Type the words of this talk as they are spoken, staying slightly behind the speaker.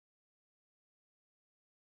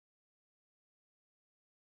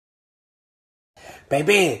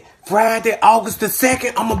Baby, Friday, August the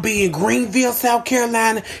 2nd, I'm gonna be in Greenville, South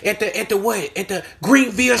Carolina at the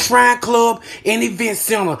Greenville Shrine Club and Event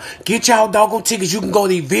Center. Get y'all doggone tickets. You can go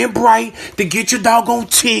to Eventbrite to get your doggone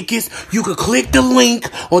tickets. You can click the link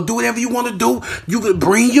or do whatever you want to do. You can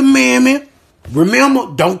bring your mammy.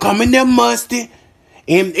 Remember, don't come in there musty.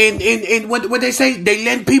 And what they say, they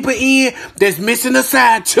letting people in that's missing a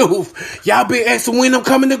side tooth. Y'all be asking when I'm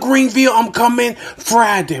coming to Greenville. I'm coming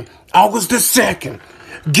Friday, August the 2nd.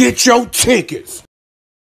 Get your tickets.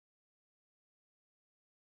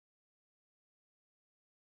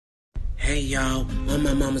 Hey y'all, I'm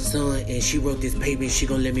my mama's son and she wrote this paper and she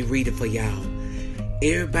gonna let me read it for y'all.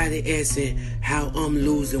 Everybody asking how I'm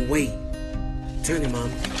losing weight. Turn it,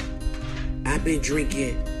 mama. I've been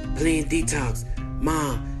drinking, playing detox.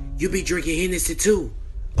 Mom, you be drinking Hennessy too.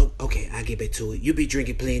 Oh, okay, I'll get back to it. You be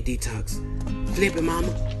drinking, playing detox. Flip it,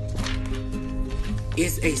 mama.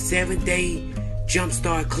 It's a 7-day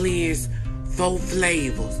jumpstart cleanse, 4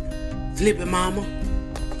 flavors. Flip it, mama.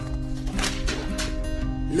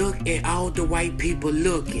 Look at all the white people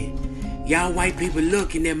looking. Y'all white people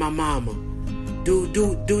looking at my mama. Do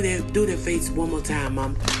that face one more time,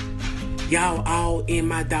 mama. Y'all all in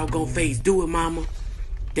my doggone face. Do it, mama.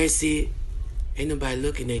 That's it. Ain't nobody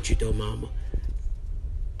looking at you though, mama.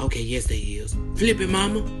 Okay, yes they is. Flip it,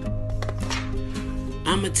 mama.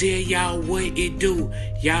 I'ma tell y'all what it do.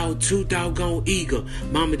 Y'all too doggone eager.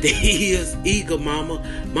 Mama, they is eager, mama.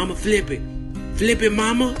 Mama, flip it. Flip it,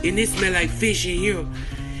 mama. And it smell like fish in here.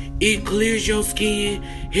 It clears your skin,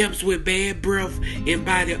 helps with bad breath and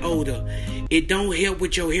body odor. It don't help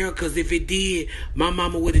with your hair, cause if it did, my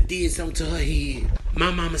mama would have did something to her head. My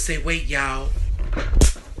mama said, wait, y'all.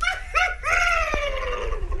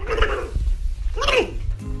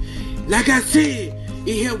 Like I said,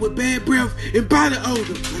 it helped with bad breath and body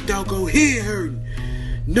odor. My doggone head hurting.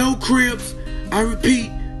 No cramps. I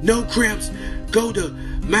repeat, no cramps. Go to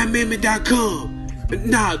mymammy.com.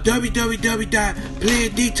 Nah,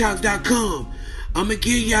 www.playingdetox.com. I'ma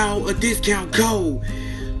give y'all a discount code.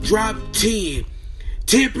 Drop 10.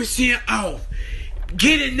 10% off.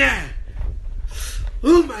 Get it now.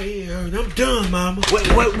 Ooh, my head hurt. I'm done, mama.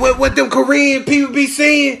 What them Korean people be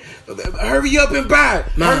saying? Hurry up and buy it.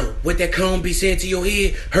 Mama, what that comb be saying to your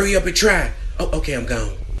head? Hurry up and try it. Oh, okay, I'm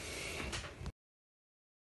gone.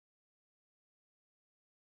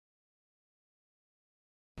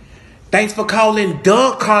 Thanks for calling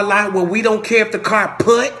the car lot where we don't care if the car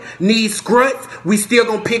needs scruts. We still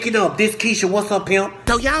gonna pick it up. This Keisha, what's up, pimp?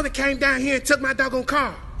 So y'all that came down here and took my doggone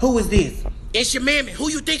car. Who is this? It's your mammy. Who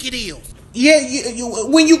you think it is? Yeah,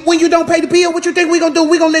 when you don't pay the bill, what you think we gonna do?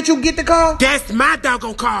 We gonna let you get the car? That's my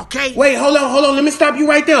doggone car, okay? Wait, hold on. Let me stop you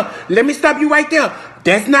right there.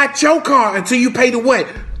 That's not your car until you pay the what?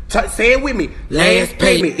 Say it with me. Last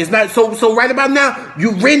payment. It's not so right about now,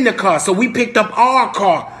 you rent the car. So we picked up our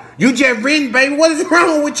car. You just renting, baby. What is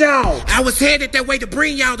wrong with y'all? I was headed that way to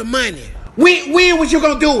bring y'all the money. When was you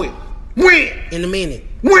gonna do it? When? In a minute.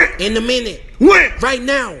 When? In a minute. When? Right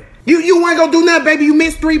now. You ain't gonna do nothing, baby. You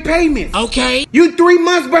missed 3 payments. Okay. You 3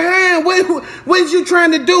 months behind. What is you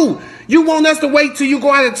trying to do? You want us to wait till you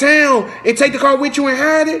go out of town and take the car with you and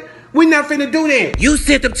hide it? We not finna do that. You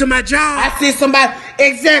sent them to my job. I sent somebody.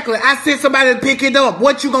 Exactly. I sent somebody to pick it up.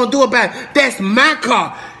 What you gonna do about it? That's my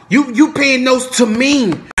car. You paying those to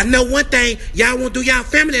me. I know one thing. Y'all won't do y'all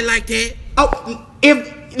family like that. Oh,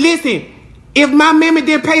 if my mammy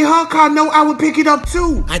didn't pay her car, no, I would pick it up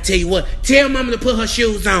too. I tell you what, tell mama to put her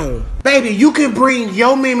shoes on. Baby, you can bring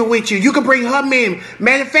your mammy with you. You can bring her mammy.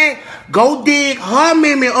 Matter of fact, go dig her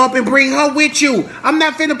mammy up and bring her with you. I'm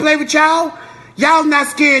not finna play with y'all. Y'all not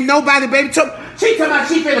scaring nobody, baby. She talking about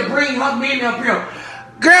she finna bring her mammy up here.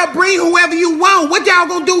 Girl, bring whoever you want. What y'all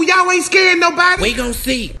gonna do? Y'all ain't scaring nobody. We gonna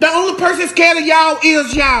see. The only person scared of y'all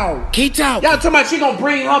is y'all. Keep talking. Y'all talking about she gonna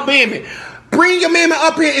bring her mammy. Bring your mammy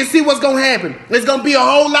up here and see what's gonna happen. There's gonna be a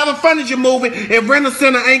whole lot of furniture moving and rental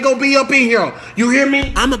center ain't gonna be up in here. You hear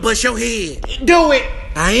me? I'ma bust your head. Do it.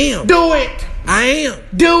 I am. Do it. I am.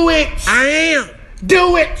 Do it. I am.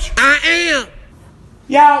 Do it. I am.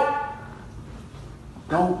 Y'all,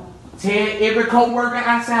 go tell every co-worker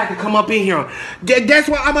outside to come up in here. That's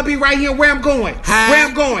why I'm gonna be right here where I'm going. Hot. Where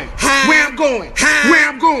I'm going. Hot. Where I'm going. Hot. Where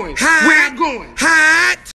I'm going. Hot. Where I'm going.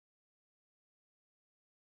 Hot.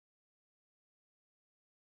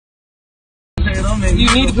 You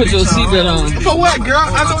need to put your seatbelt on. For what, girl?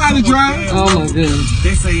 I know how to drive. Oh my goodness.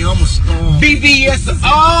 They say I'm a storm. BBS.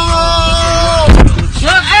 Oh!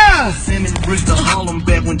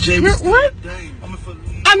 What?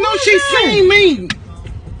 I know she seen me.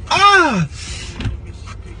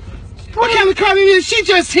 What kind of car is this? She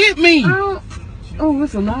just hit me. Oh,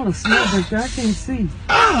 it's a lot of smoke back there. I can't see.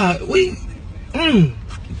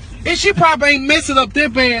 And she probably ain't messing up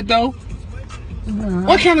that bad though.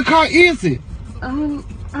 What kind of car is it? I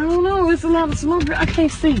don't know. It's a lot of smoke. I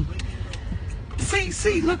can't see.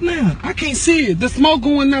 See, look now. I can't see it. The smoke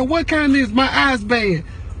going now. What kind is? My eyes bad.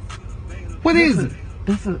 What is it?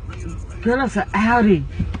 That's an Audi.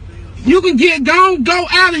 You can go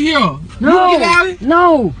out of here. No, you get out of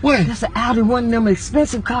no. What? That's an Audi, one of them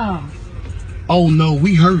expensive cars. Oh no,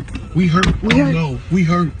 we hurt. No, we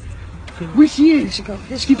hurt. Where she is?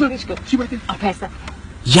 Here she go. She right there. I'll pass that.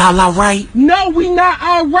 Y'all alright? No, we not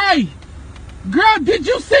alright. Girl, did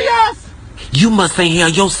you see us? You must ain't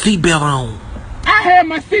have your seatbelt on. I had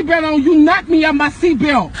my seatbelt on. You knocked me out my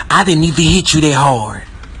seatbelt. I didn't even hit you that hard.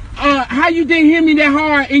 How you didn't hit me that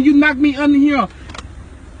hard and you knocked me under here?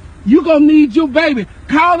 You gonna need your baby.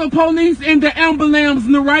 Call the police and the ambulance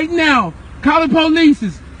right now. Call the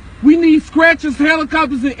police. We need scratchers,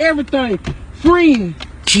 helicopters, and everything. Friend.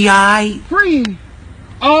 She alright? Friend.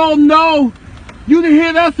 Oh no. You done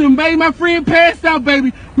hit us and made my friend passed out,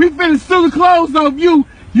 baby. We finna steal the clothes off you.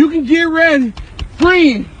 You can get ready.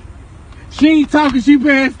 Friend. She ain't talking, she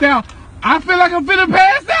passed out. I feel like I'm finna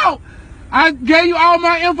pass out. I gave you all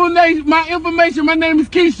my information. My name is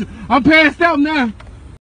Keisha. I'm passed out now.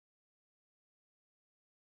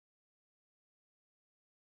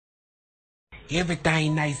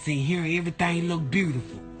 Everything nice in here. Everything look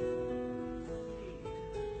beautiful.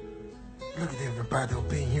 Look at everybody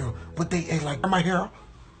up in here. But they act like my hair.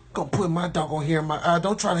 Go put my doggone hair in my eye.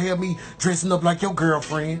 Don't try to have me dressing up like your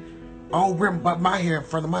girlfriend. I don't wear my hair in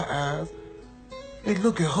front of my eyes. Hey,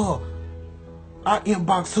 look at her. I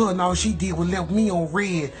inboxed her and all she did was left me on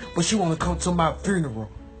red, but she want to come to my funeral.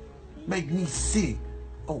 Make me sick.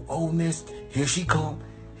 Oh, oldness. Here she come.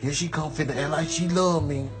 Finna act like she love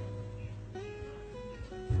me.